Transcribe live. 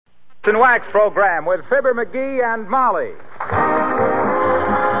Johnson Wax program with Fibber, McGee, and Molly.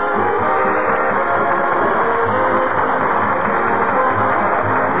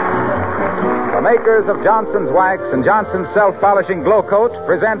 The makers of Johnson's Wax and Johnson's Self-Polishing Glow Coat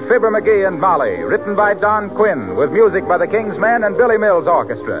present Fibber, McGee, and Molly, written by Don Quinn, with music by the King's Men and Billy Mills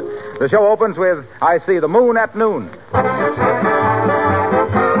Orchestra. The show opens with I See the Moon at Noon.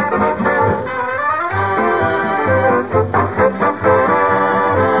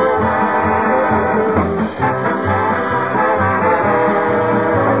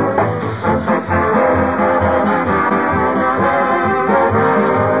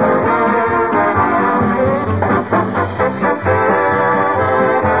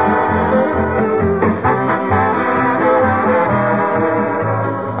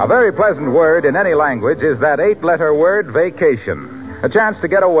 A very pleasant word in any language is that 8-letter word, vacation. A chance to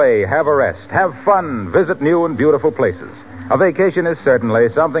get away, have a rest, have fun, visit new and beautiful places. A vacation is certainly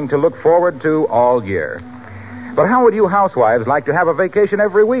something to look forward to all year. But how would you housewives like to have a vacation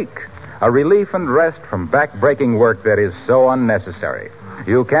every week? A relief and rest from back-breaking work that is so unnecessary.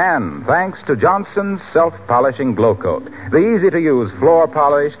 You can, thanks to Johnson's Self-Polishing Glow Coat, the easy-to-use floor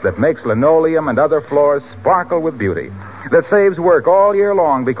polish that makes linoleum and other floors sparkle with beauty, that saves work all year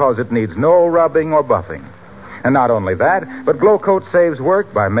long because it needs no rubbing or buffing. And not only that, but Glow Coat saves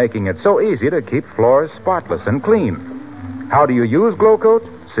work by making it so easy to keep floors spotless and clean. How do you use Glow Coat?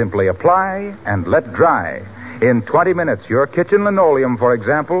 Simply apply and let dry. In 20 minutes, your kitchen linoleum, for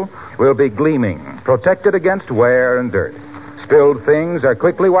example, will be gleaming, protected against wear and dirt. Spilled things are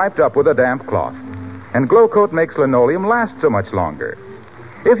quickly wiped up with a damp cloth. And Glow Coat makes linoleum last so much longer.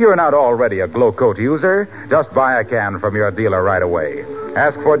 If you're not already a Glow Coat user, just buy a can from your dealer right away.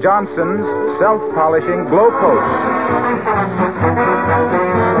 Ask for Johnson's Self-Polishing Glow Coat.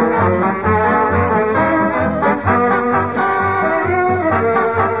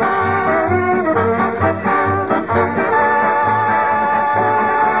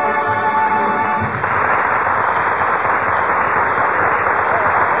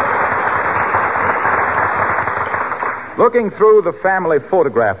 Looking through the family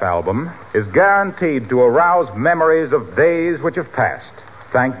photograph album is guaranteed to arouse memories of days which have passed.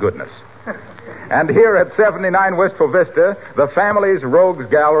 Thank goodness. And here at 79 Wistful Vista, the family's Rogues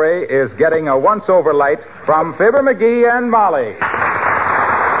Gallery is getting a once-over light from Fibber, McGee, and Molly.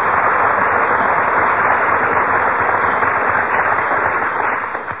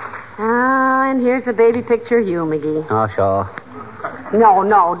 And here's the baby picture of you, McGee. Oh, sure.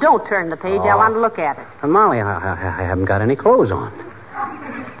 No, don't turn the page. I want to look at it. Molly, I haven't got any clothes on.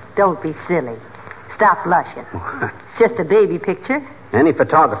 Don't be silly. Stop blushing. It's just a baby picture. Any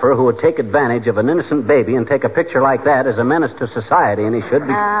photographer who would take advantage of an innocent baby and take a picture like that is a menace to society, and he should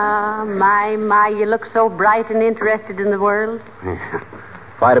be... My, you look so bright and interested in the world. Yeah.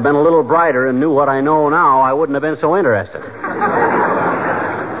 If I'd have been a little brighter and knew what I know now, I wouldn't have been so interested.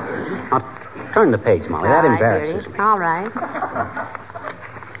 Now, turn the page, Molly. That embarrasses me. All right.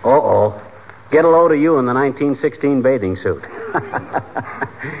 Uh-oh. Get a load of you in the 1916 bathing suit.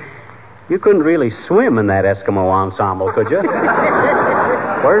 You couldn't really swim in that Eskimo ensemble, could you?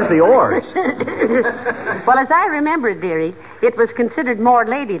 Where's the oars? Well, as I remember, dearie, it was considered more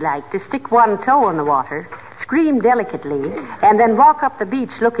ladylike to stick one toe in the water, scream delicately, and then walk up the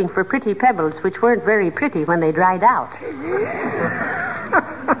beach looking for pretty pebbles which weren't very pretty when they dried out.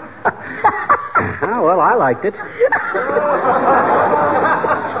 Oh, well, I liked it.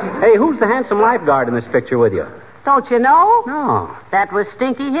 Hey, who's the handsome lifeguard in this picture with you? Don't you know? No. That was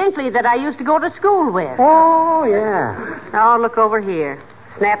Stinky Hinckley that I used to go to school with. Oh, yeah. Oh, look over here.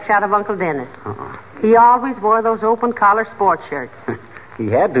 Snapshot of Uncle Dennis. Uh-uh. He always wore those open-collar sports shirts. He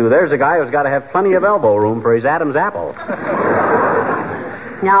had to. There's a guy who's got to have plenty of elbow room for his Adam's apple.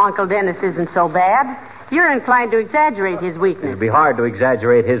 Now, Uncle Dennis isn't so bad. You're inclined to exaggerate his weakness. It'd be hard to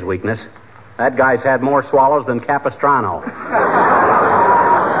exaggerate his weakness. That guy's had more swallows than Capistrano.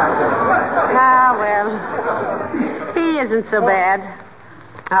 Ah, well, he isn't so bad.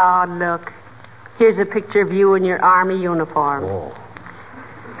 Oh, look. Here's a picture of you in your army uniform. Oh.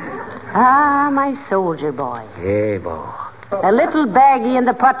 Ah, my soldier boy. Hey, boy. A little baggy in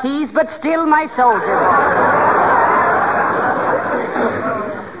the puttees, but still my soldier boy.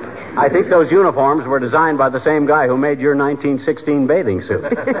 I think those uniforms were designed by the same guy who made your 1916 bathing suit.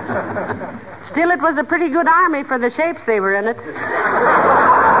 Still, it was a pretty good army for the shapes they were in it.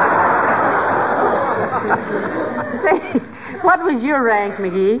 Say, what was your rank,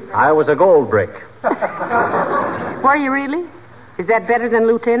 McGee? I was a gold brick. Were you really? Is that better than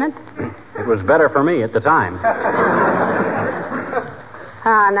lieutenant? It was better for me at the time.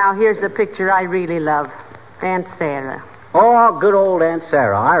 Now here's the picture I really love. Aunt Sarah. Oh, good old Aunt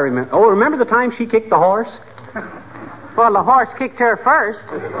Sarah. I remember. Oh, remember the time she kicked the horse? Well, the horse kicked her first.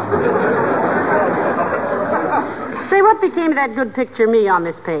 Say, what became of that good picture of me on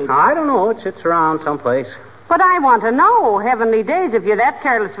this page? I don't know. It sits around someplace. But I want to know, heavenly days, if you're that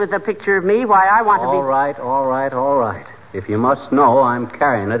careless with a picture of me, why I want to be... All right. If you must know, I'm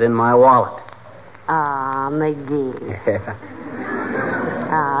carrying it in my wallet. Ah, McGee. Yeah.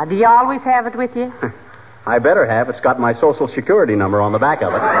 Do you always have it with you? I better have. It's got my Social Security number on the back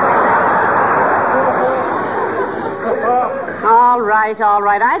of it. All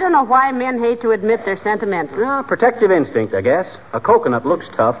right. I don't know why men hate to admit they're sentimental. Protective instinct, I guess. A coconut looks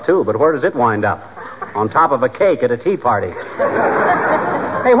tough, too, but where does it wind up? On top of a cake at a tea party.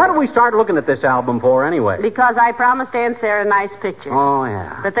 Hey, what did we start looking at this album for, anyway? Because I promised Aunt Sarah a nice picture. Oh,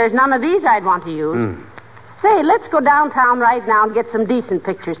 yeah. But there's none of these I'd want to use. Say, let's go downtown right now and get some decent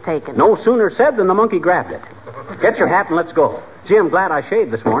pictures taken. No sooner said than the monkey grabbed it. Get your hat and let's go. Gee, I'm glad I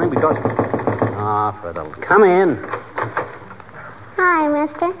shaved this morning because... Come in. Hi,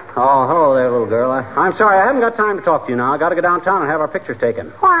 mister. Oh, hello there, little girl. I'm sorry, I haven't got time to talk to you now. I got to go downtown and have our pictures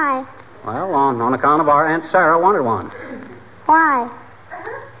taken. Why? Well, on account of our Aunt Sarah wanted one. Why?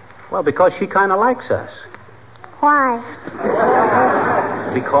 Well, because she kind of likes us. Why?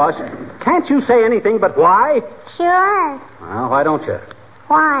 Because... Can't you say anything but why? Sure. Well, why don't you?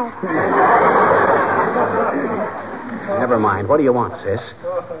 Why? Never mind. What do you want, sis?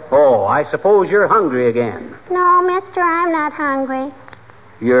 Oh, I suppose you're hungry again. No, mister, I'm not hungry.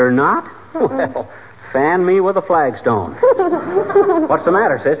 You're not? Well, fan me with a flagstone. What's the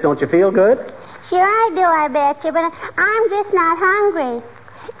matter, sis? Don't you feel good? Sure I do, I bet you, but I'm just not hungry.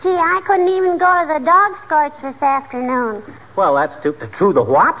 Gee, I couldn't even go to the dog scorch this afternoon. Well, that's to the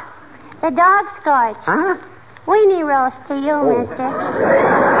what? The dog scorch. Huh? Weenie roast to you, mister.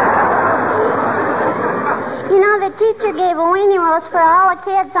 You know, the teacher gave a weenie roast for all the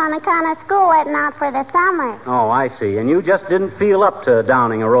kids on account of school letting out for the summer. Oh, I see. And you just didn't feel up to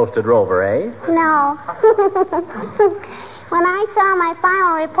downing a roasted rover, eh? No. When I saw my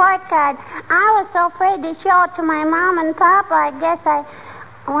final report card, I was so afraid to show it to my mom and papa, I guess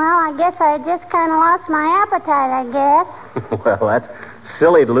I just kind of lost my appetite, I guess. Well, that's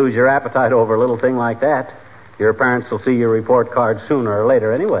silly to lose your appetite over a little thing like that. Your parents will see your report card sooner or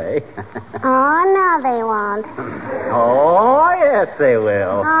later anyway. Oh, no, they won't. Oh, yes, they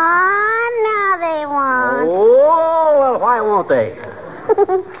will. Oh, no, they won't. Oh, well, why won't they?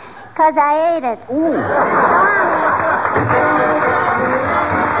 'Cause I ate it. Ooh.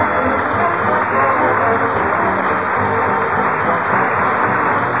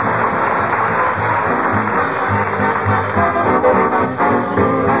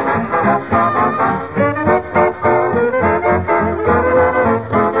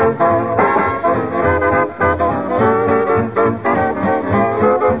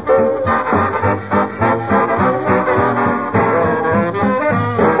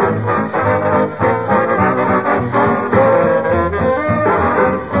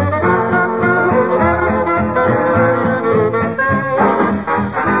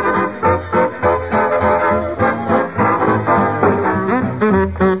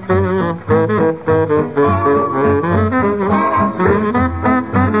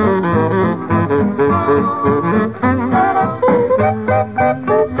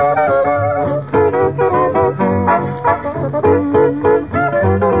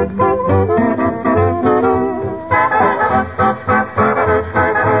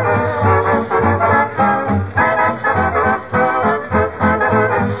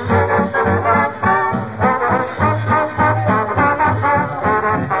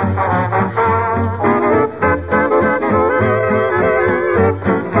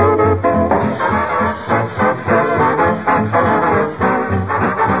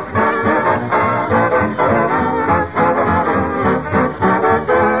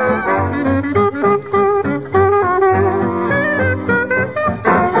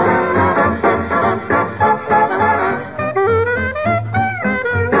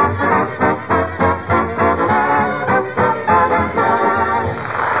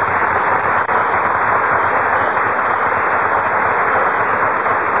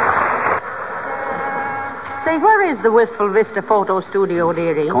 Say, where is the Wistful Vista Photo Studio,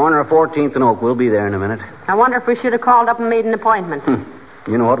 dearie? Corner of 14th and Oak. We'll be there in a minute. I wonder if we should have called up and made an appointment.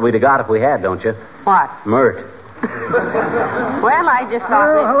 You know what we'd have got if we had, don't you? What? Mert. Well, I just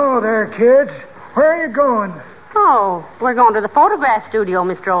thought... Well, hello there, kids. Where are you going? Oh, we're going to the photograph studio,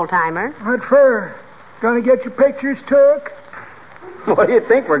 Mr. Oldtimer. What for? Gonna get your pictures took? What do you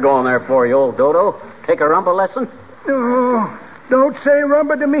think we're going there for, you old dodo? Take a rumba lesson? No, don't say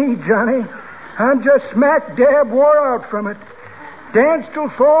rumba to me, Johnny. I'm just smack dab wore out from it. Danced till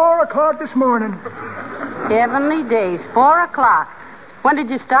 4 o'clock this morning. Heavenly days, 4 o'clock. When did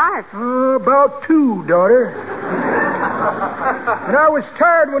you start? About 2, daughter. And I was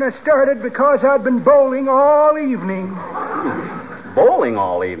tired when I started because I'd been bowling all evening. Bowling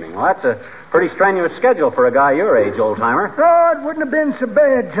all evening? Well, that's a pretty strenuous schedule for a guy your age, old-timer. Oh, it wouldn't have been so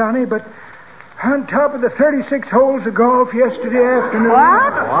bad, Johnny, but on top of the 36 holes of golf yesterday afternoon.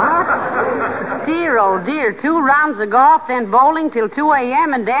 What? What? Dear, oh dear, 2 rounds of golf, then bowling till 2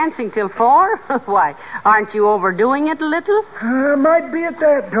 a.m. and dancing till 4? Why, aren't you overdoing it a little? Might be at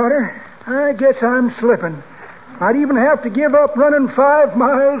that, daughter. I guess I'm slipping. I'd even have to give up running 5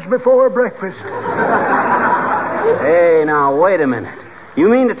 miles before breakfast. Hey, now, wait a minute. You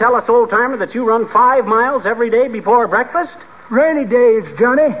mean to tell us, old-timer, that you run 5 miles every day before breakfast? Rainy days,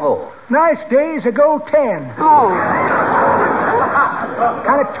 Johnny. Oh. Nice days, I go 10. Oh.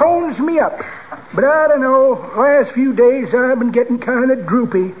 Kind of tones me up. But I don't know. Last few days I've been getting kind of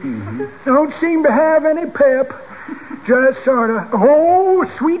droopy. Mm-hmm. Don't seem to have any pep. Just sort of, oh,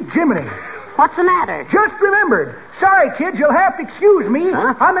 sweet Jiminy. What's the matter? Just remembered. Sorry, kids, you'll have to excuse me.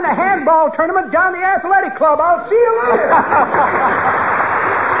 Huh? I'm in a handball tournament down the athletic club. I'll see you later.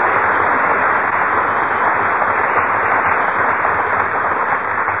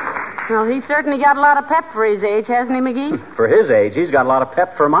 Well, he's certainly got a lot of pep for his age, hasn't he, McGee? For his age, he's got a lot of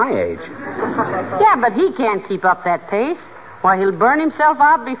pep for my age. Yeah, but he can't keep up that pace. Why, he'll burn himself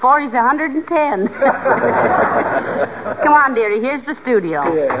out before he's 110. Come on, dearie, here's the studio.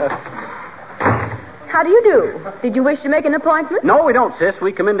 Yeah. How do you do? Did you wish to make an appointment? No, we don't, sis.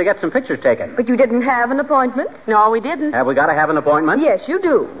 We come in to get some pictures taken. But you didn't have an appointment? No, we didn't. Have we got to have an appointment? Yes, you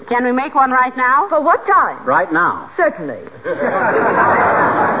do. Can we make one right now? For what time? Right now. Certainly.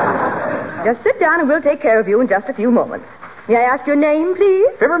 Just sit down and we'll take care of you in just a few moments. May I ask your name, please?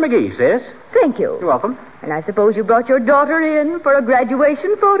 Fibber McGee, sis. Thank you. You're welcome. And I suppose you brought your daughter in for a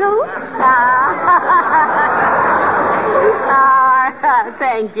graduation photo?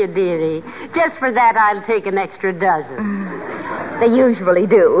 Thank you, dearie. Just for that, I'll take an extra dozen. They usually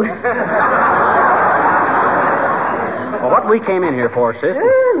do. Well, what we came in here for, sis?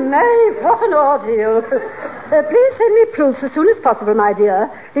 Nay, what an ordeal. Please send me proofs as soon as possible, my dear.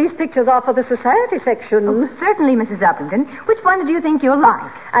 These pictures are for the society section. Oh, certainly, Mrs. Uppington. Which one do you think you'll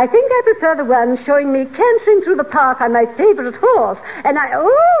like? I think I prefer the one showing me cantering through the park on my favorite horse. And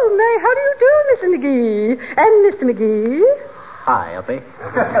oh, my, how do you do, Mr. McGee? And Mr. McGee? Hi, Uppy.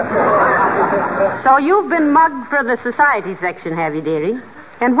 So you've been mugged for the society section, have you, dearie?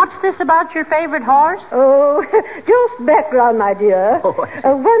 And what's this about your favorite horse? Oh, just background, my dear.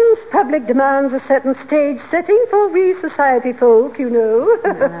 Once public demands a certain stage setting for we society folk, you know.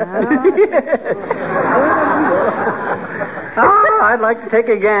 I'd like to take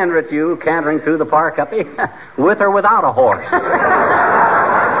a gander at you cantering through the park, Uppy. With or without a horse.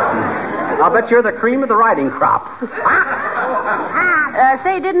 I'll bet you're the cream of the riding crop.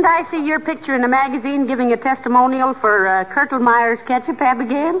 Say, didn't I see your picture in a magazine giving a testimonial for Kurtelmeyer's ketchup,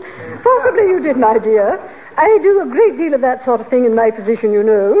 Abigail? Possibly you did, my dear. I do a great deal of that sort of thing in my position, you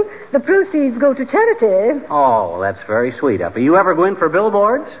know. The proceeds go to charity. Oh, that's very sweet, Uppy. You ever go in for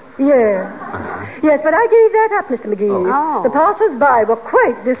billboards? Yeah. Yes, but I gave that up, Mr. McGee. Oh. The passers-by were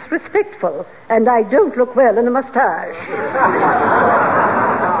quite disrespectful, and I don't look well in a mustache.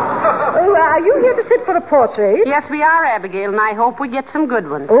 Oh, are you here to sit for a portrait? Yes, we are, Abigail, and I hope we get some good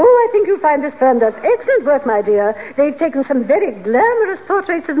ones. Oh, I think you'll find this firm does excellent work, my dear. They've taken some very glamorous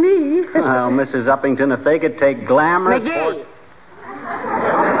portraits of me. Well, Mrs. Uppington, if they could take glamorous... McGee!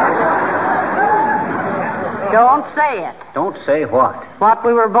 Don't say it. Don't say what? What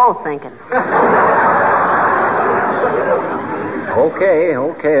we were both thinking.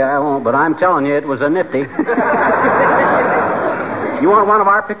 Okay, I won't, but I'm telling you, it was a nifty. You want one of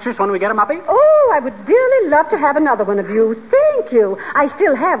our pictures when we get them, Uppy? Oh, I would dearly love to have another one of you. Thank you. I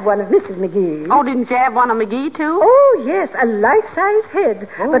still have one of Mrs. McGee. Oh, didn't you have one of McGee, too? Oh, yes, a life-size head.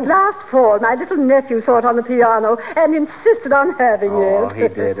 Oh. But last fall, my little nephew saw it on the piano and insisted on having it. Oh, he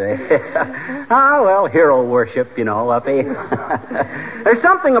did, eh? Well, hero worship, you know, Uppy. There's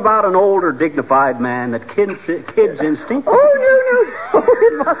something about an older, dignified man that kids instinct. Oh, no.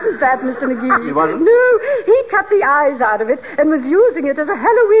 It wasn't that, Mr. McGee. It wasn't? No, he cut the eyes out of it and was using it as a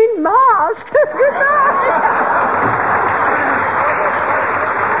Halloween mask.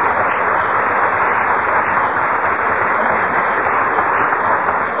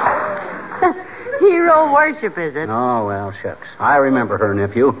 Hero worship, is it? Oh, well, shucks. I remember her,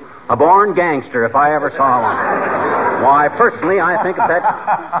 nephew. A born gangster if I ever saw one. Why, personally, I think that...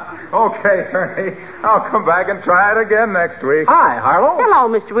 Okay, Ernie. I'll come back and try it again next week. Hi, Harlow. Hello,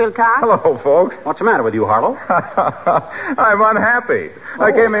 Mr. Wilcox. Hello, folks. What's the matter with you, Harlow? I'm unhappy.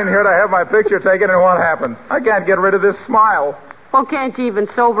 I came in here to have my picture taken, and what happens? I can't get rid of this smile. Well, can't you even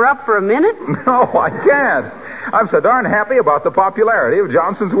sober up for a minute? No, I can't. I'm so darn happy about the popularity of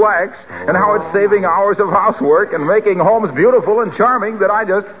Johnson's Wax and how it's saving hours of housework and making homes beautiful and charming that I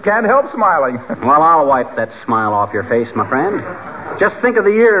just can't help smiling. Well, I'll wipe that smile off your face, my friend. Just think of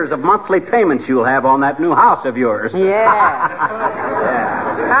the years of monthly payments you'll have on that new house of yours. Yeah.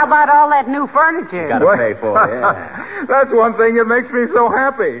 How about all that new furniture? Got to pay for it, yeah. That's one thing that makes me so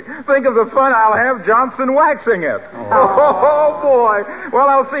happy. Think of the fun I'll have Johnson waxing it. Oh, boy. Well,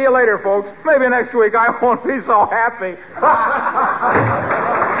 I'll see you later, folks. Maybe next week I won't be so happy.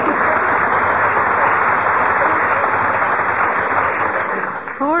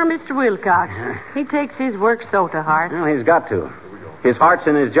 Poor Mr. Wilcox. He takes his work so to heart. Well, he's got to. His heart's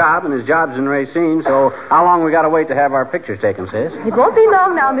in his job, and his job's in Racine, so how long we got to wait to have our pictures taken, sis? It won't be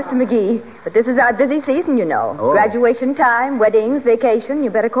long now, Mr. McGee. But this is our busy season, you know. Oh. Graduation time, weddings, vacation. You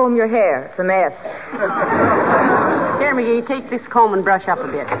better comb your hair. It's a mess. Here, McGee, take this comb and brush up a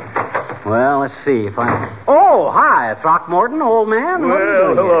bit. Well, let's see if I... Oh, hi, Throckmorton, old man. What are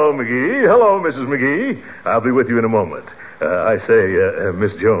you Well, doing hello, McGee. Hello, Mrs. McGee. I'll be with you in a moment. I say,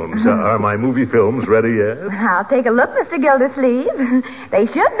 Miss Jones, are my movie films ready yet? I'll take a look, Mr. Gildersleeve. They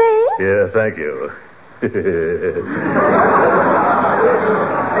should be. Yeah, thank you.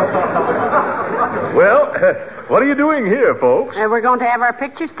 Well, what are you doing here, folks? We're going to have our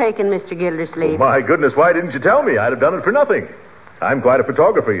pictures taken, Mr. Gildersleeve. My goodness, why didn't you tell me? I'd have done it for nothing. I'm quite a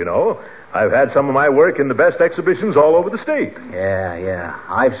photographer, you know. I've had some of my work in the best exhibitions all over the state. Yeah.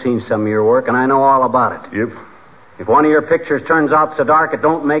 I've seen some of your work, and I know all about it. Yep. If one of your pictures turns out so dark it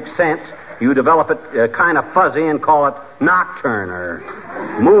don't make sense, you develop it kind of fuzzy and call it Nocturne or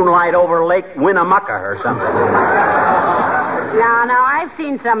Moonlight over Lake Winnemucca or something. Now, I've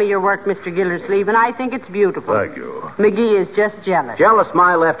seen some of your work, Mr. Gildersleeve, and I think it's beautiful. Thank you. McGee is just jealous. Jealous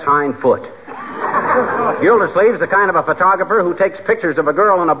my left hind foot. Gildersleeve's the kind of a photographer who takes pictures of a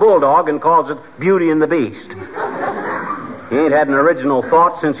girl and a bulldog and calls it Beauty and the Beast. He ain't had an original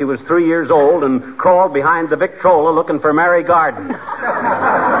thought since he was 3 years old and crawled behind the Victrola looking for Mary Garden.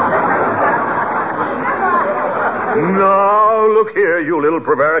 Now, look here, you little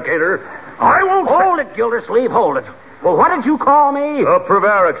prevaricator. I won't... Hold it, Gildersleeve, hold it. Well, what did you call me? A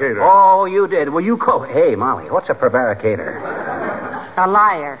prevaricator. Oh, you did. Well, you call... Hey, Molly, what's a prevaricator? A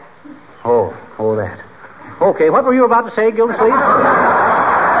liar. Oh, that. Okay, what were you about to say, Gildersleeve?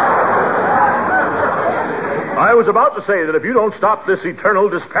 I was about to say that if you don't stop this eternal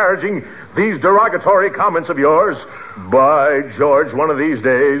disparaging, these derogatory comments of yours, by George, one of these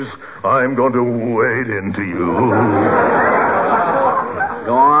days, I'm going to wade into you.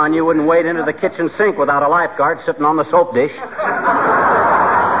 Go on, you wouldn't wade into the kitchen sink without a lifeguard sitting on the soap dish.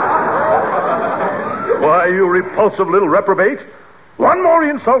 Why, you repulsive little reprobate. One more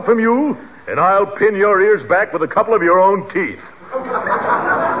insult from you, and I'll pin your ears back with a couple of your own teeth.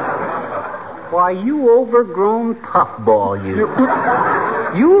 Why, you overgrown puffball, you.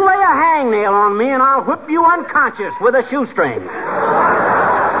 You lay a hangnail on me, and I'll whip you unconscious with a shoestring.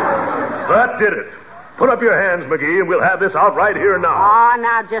 That did it. Put up your hands, McGee, and we'll have this out right here now. Oh,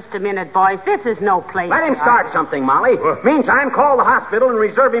 now, just a minute, boys. This is no place. Let him start something, Molly. Meantime, call the hospital and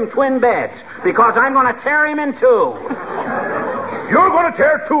reserve him twin beds, because I'm going to tear him in two. You're going to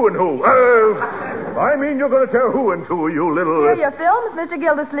tear two in who? I mean you're going to tear who in two, you little... Here are your films, Mr.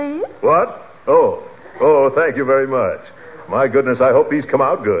 Gildersleeve. What? Oh, thank you very much. My goodness, I hope these come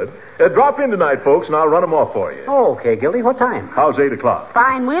out good. Drop in tonight, folks, and I'll run them off for you. Okay, Gildy, what time? How's 8 o'clock?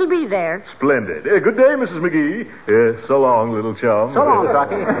 Fine, we'll be there. Splendid. Good day, Mrs. McGee. So long, little chum. So long,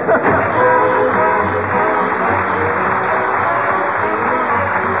 Rocky.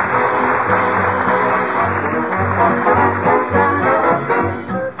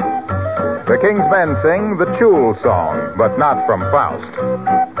 The King's Men sing the Chul song, but not from Faust.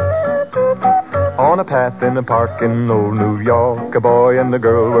 On a path in a park in old New York, a boy and a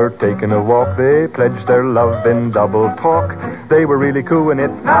girl were taking a walk. They pledged their love in double talk. They were really cooing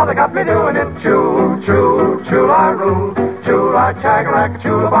it. Now they got me doing it. Chul, chul, chul, I rule. Chul, I chagarack,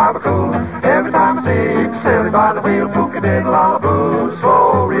 chul, barbecue. Every time I see silly by the wheel, pooka diddle, boo,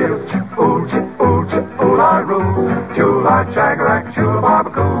 slow reel. Choo, choo, choo, I rule. Chul, I chagarack, chul,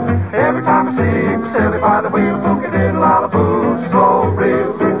 barbecue. Every time I see silly by the wheel, pooka diddle, boo, slow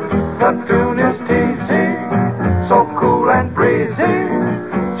reel. The tune is teasy, so cool and breezy.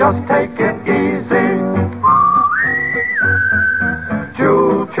 Just take it easy.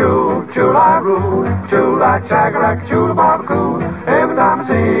 Choo, choo, choo, I choo-la-roo, choo-la-chagarack-choo-la-barbecue. Every time I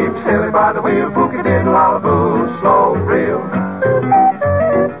see him sailing by the wheel, pookie-diddle-all-a-boo, slow reel.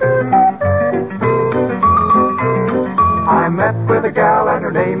 I met with a gal and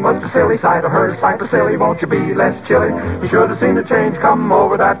her name was Vasily. Sight of her, sight Vasily, won't you be less chilly? You should have seen the change come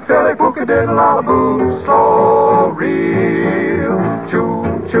over that filly. Pookie-diddle-all-a-boo, slow reel.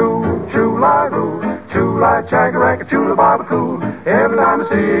 Choo-la-roo, choo-la-chagarack-choo-la-barbecue. Every time I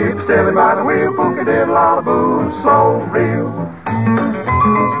see Vasily by the wheel, pookie-diddle-all-a-boo, slow reel.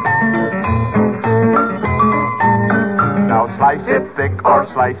 Now slice it thick or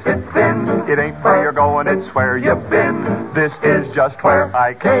slice it thin. It ain't where you're going, it's where you've been. This is just where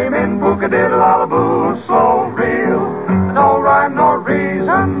I came in. Pookie-diddle-all-a-boo, slow reel. No rhyme nor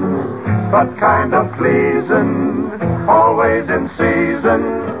reason, but kind of pleasing. Always in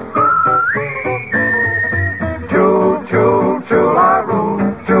season. Choo-la-roo,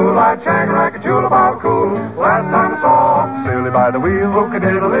 choo-la-chagarack-choo-la-barbecue. Last time I saw Silly by the wheel,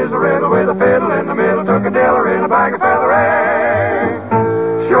 pookie-diddle is a riddle with a fiddle in the middle. Took a diller in a bag of feather hay.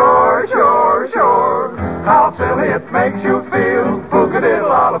 Sure, how silly it makes you feel.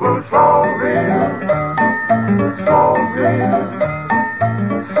 Pookie-diddle-all-a-boo, slow reel. Slow reel.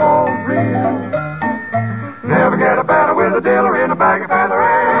 Slow reel. Never get a better with a diller in a bag of feather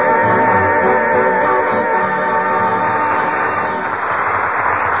hay.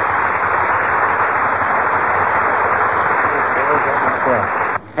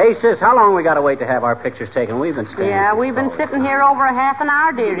 Hey, sis, how long we got to wait to have our pictures taken? We've been standing. Yeah, we've been sitting here over a half an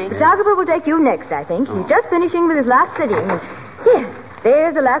hour, dearie. The photographer will take you next, I think. He's just finishing with his last sitting. Yes,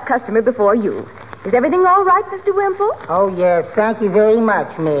 there's the last customer before you. Is everything all right, Mr. Wimple? Oh, yes. Thank you very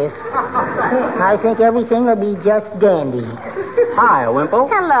much, miss. I think everything will be just dandy. Hi, Wimple.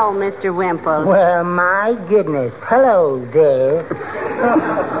 Hello, Mr. Wimple. Well, my goodness. Hello there.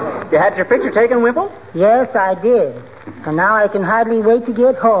 You had your picture taken, Wimple? Yes, I did. And now I can hardly wait to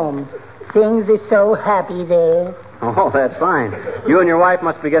get home. Things are so happy there. Oh, that's fine. You and your wife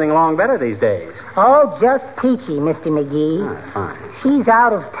must be getting along better these days. Oh, just peachy, Mr. McGee. That's fine. She's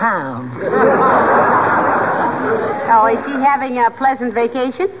out of town. Oh, is she having a pleasant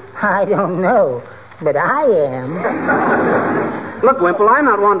vacation? I don't know, but I am. Look, Wimple, I'm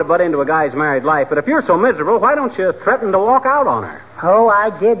not one to butt into a guy's married life, but if you're so miserable, why don't you threaten to walk out on her? Oh, I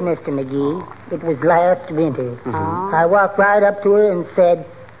did, Mr. McGee. It was last winter. Mm-hmm. I walked right up to her and said,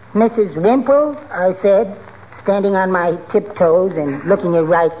 Mrs. Wimple, I said, standing on my tiptoes and looking her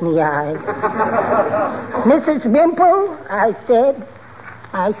right in the eye. Mrs. Wimple, I said,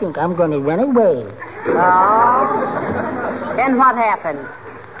 I think I'm going to run away. Oh. And what happened?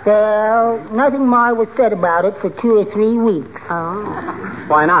 Well, nothing more was said about it for 2 or 3 weeks. Oh.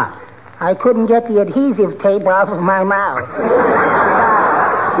 Why not? I couldn't get the adhesive tape off of my mouth.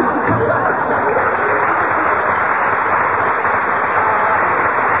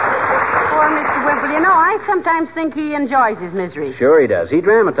 Poor Mr. Wimple. You know, I sometimes think he enjoys his misery. Sure he does. He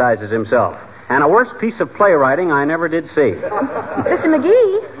dramatizes himself. And a worse piece of playwriting I never did see. Mr.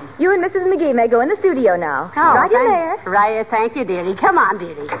 McGee, you and Mrs. McGee may go in the studio now. Oh, right in there. Right, thank you, dearie. Come on,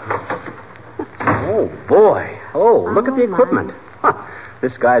 dearie. Oh, boy. Oh, look at the equipment. Huh.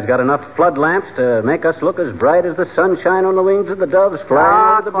 This guy's got enough flood lamps to make us look as bright as the sunshine on the wings of the doves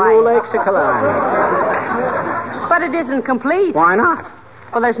flying over the blue lakes of Killarney. But it isn't complete. Why not?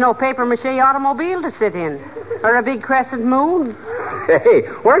 Well, there's no papier-mâché automobile to sit in. Or a big crescent moon. Hey,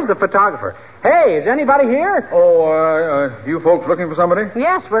 where's the photographer? Hey, is anybody here? Oh, you folks looking for somebody?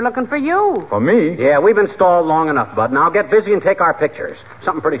 Yes, we're looking for you. For me? Yeah, we've been stalled long enough, Bud. Now get busy and take our pictures.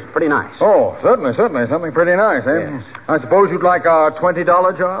 Something pretty nice. Oh, certainly. Something pretty nice, eh? Yes. I suppose you'd like our $20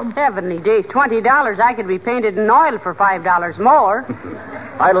 job? Heavenly days, $20. I could be painted in oil for $5 more.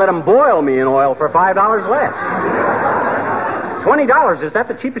 I'd let them boil me in oil for $5 less. $20. Is that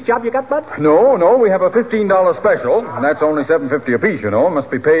the cheapest job you got, Bud? No, we have a $15 special, and that's only $7.50 apiece, you know.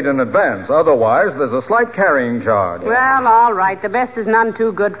 Must be paid in advance. Otherwise, there's a slight carrying charge. Well, all right. The best is none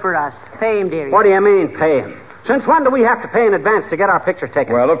too good for us. Pay him, dearie. What do you mean, pay him? Since when do we have to pay in advance to get our pictures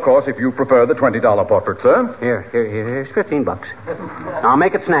taken? Well, of course, if you prefer the $20 portrait, sir. Here's $15. Now,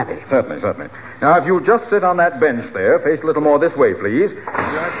 make it snappy. Certainly. Now, if you'll just sit on that bench there, face a little more this way, please.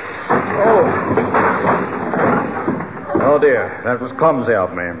 Oh, dear. That was clumsy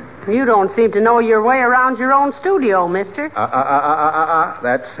of me. You don't seem to know your way around your own studio, mister.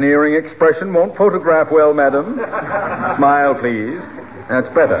 That sneering expression won't photograph well, madam. Smile, please. That's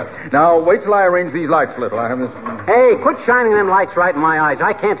better. Now, wait till I arrange these lights a little. I have this... Hey, quit shining them lights right in my eyes.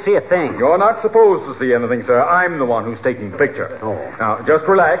 I can't see a thing. You're not supposed to see anything, sir. I'm the one who's taking the picture. Oh. Now, just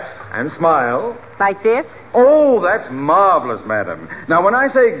relax and smile. Like this? Oh, that's marvelous, madam. Now, when I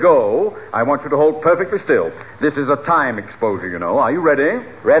say go, I want you to hold perfectly still. This is a time exposure, you know. Are you ready?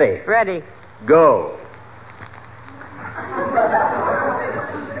 Ready. Ready. Go.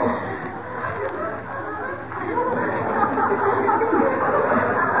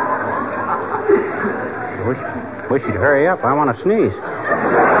 Wish you'd hurry up. I want to sneeze.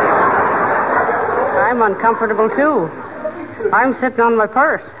 I'm uncomfortable, too. I'm sitting on my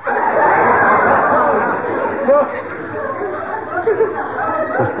purse.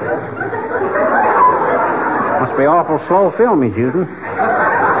 Must be awful slow filming, Judy.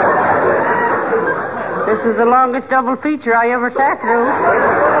 This is the longest double feature I ever sat through.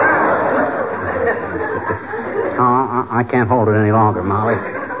 Oh, I can't hold it any longer, Molly.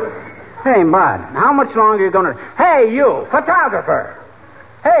 Hey, Bud, how much longer are you going to... Hey, you, photographer!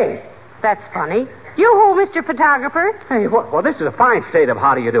 Hey! That's funny. You-hoo, Mr. Photographer. Hey, well, this is a fine state of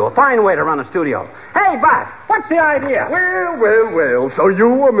how do you do. A fine way to run a studio. Hey, Bud, what's the idea? Well. So you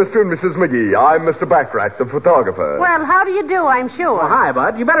are Mr. and Mrs. McGee. I'm Mr. Backrack, the photographer. Well, how do you do, I'm sure. Well, hi,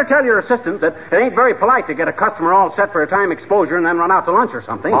 Bud. You better tell your assistant that it ain't very polite to get a customer all set for a time exposure and then run out to lunch or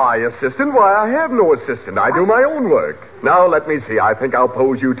something. My assistant? Why, I have no assistant. I do my own work. Now, let me see. I think I'll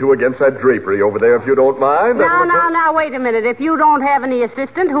pose you two against that drapery over there, if you don't mind. Now, wait a minute. If you don't have any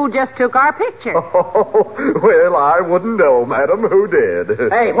assistant, who just took our picture? Oh, well, I wouldn't know, madam. Who did?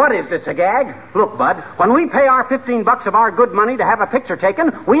 Hey, what is this, a gag? Look, Bud, when we pay our $15 of our good money to have a picture taken,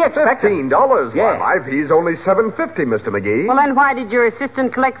 we expect... $15? Yeah. Why, my fee's only $7.50, Mr. McGee. Well, then why did your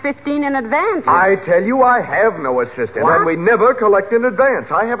assistant collect $15 in advance? I tell you, I have no assistant, What? and we never collect in advance.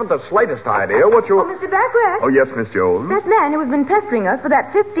 I haven't the slightest idea what you... Oh, Mr. Backrack. Oh, yes, Miss Jones? That man who has been pestering us for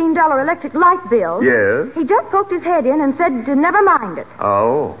that $15 electric light bill. Yes? He just poked his head in and said to never mind it.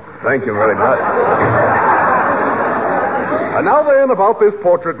 Oh, thank you very much. And now then, about this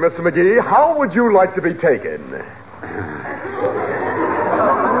portrait, Mr. McGee, how would you like to be taken?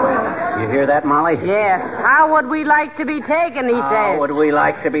 You hear that, Molly? Yes. How would we like to be taken, he says. How would we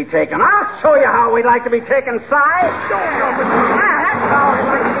like to be taken? I'll show you how we'd like to be taken, Si. That's how we'd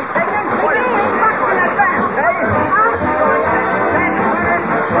like to be taken. $15 in advance, eh?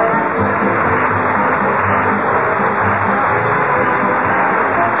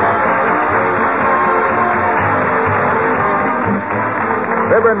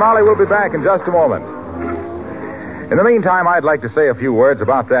 Fibber and Molly will be back in just a moment. In the meantime, I'd like to say a few words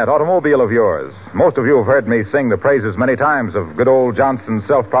about that automobile of yours. Most of you have heard me sing the praises many times of good old Johnson's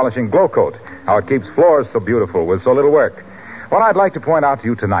self-polishing glow coat, how it keeps floors so beautiful with so little work. What I'd like to point out to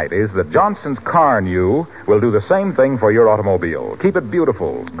you tonight is that Johnson's Car New will do the same thing for your automobile. Keep it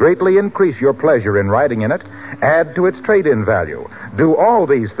beautiful, greatly increase your pleasure in riding in it, add to its trade-in value. Do all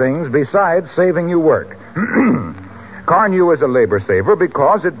these things besides saving you work. Car New is a labor saver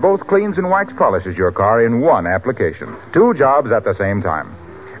because it both cleans and wax polishes your car in one application. Two jobs at the same time.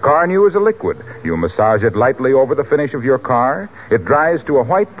 Car New is a liquid. You massage it lightly over the finish of your car. It dries to a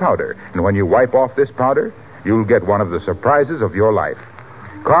white powder. And when you wipe off this powder, you'll get one of the surprises of your life.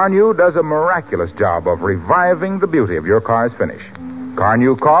 Car New does a miraculous job of reviving the beauty of your car's finish. Car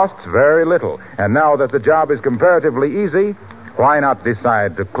New costs very little. And now that the job is comparatively easy, why not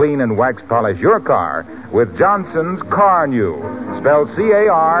decide to clean and wax polish your car with Johnson's Car New, spelled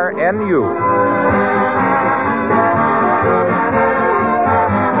C-A-R-N-U.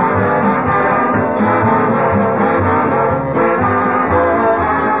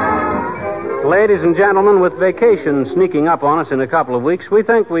 Ladies and gentlemen, with vacation sneaking up on us in a couple of weeks, we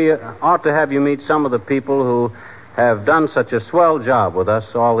think we ought to have you meet some of the people who have done such a swell job with us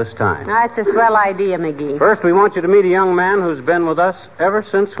all this time. That's a swell idea, McGee. First, we want you to meet a young man who's been with us ever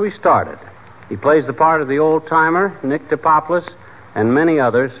since we started. He plays the part of the old-timer, Nick DePoplis, and many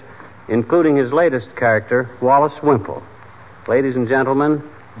others, including his latest character, Wallace Wimple. Ladies and gentlemen,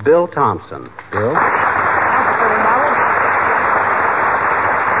 Bill Thompson. Bill?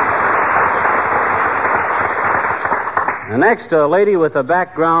 And next, a lady with a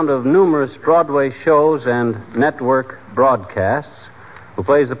background of numerous Broadway shows and network broadcasts who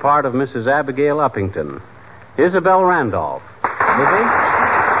plays the part of Mrs. Abigail Uppington, Isabel Randolph.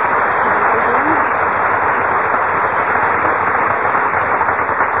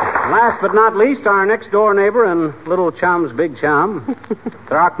 Last but not least, our next-door neighbor and little chum's big chum,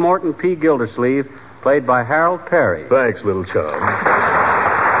 Throckmorton P. Gildersleeve, played by Harold Perry. Thanks, little chum.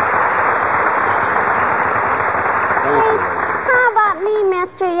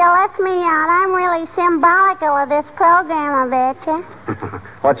 Mister, you left me out. I'm really symbolical of this program, I betcha.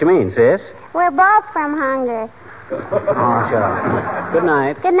 What you mean, sis? We're both from Hungary. Oh, shut up. Good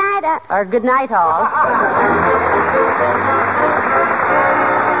night. Good night. Or good night, all.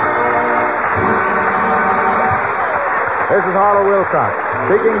 This is Harlow Wilcox,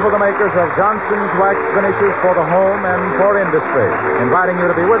 speaking for the makers of Johnson's Wax Finishes for the home and for industry, inviting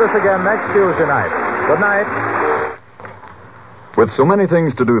you to be with us again next Tuesday night. Good night. With so many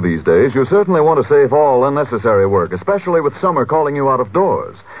things to do these days, you certainly want to save all unnecessary work, especially with summer calling you out of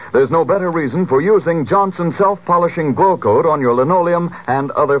doors. There's no better reason for using Johnson Self-Polishing Glow Coat on your linoleum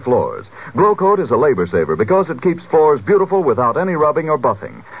and other floors. Glow Coat is a labor saver because it keeps floors beautiful without any rubbing or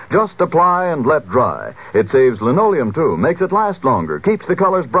buffing. Just apply and let dry. It saves linoleum, too, makes it last longer, keeps the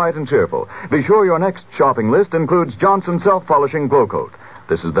colors bright and cheerful. Be sure your next shopping list includes Johnson Self-Polishing Glow Coat.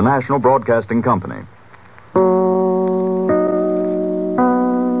 This is the National Broadcasting Company.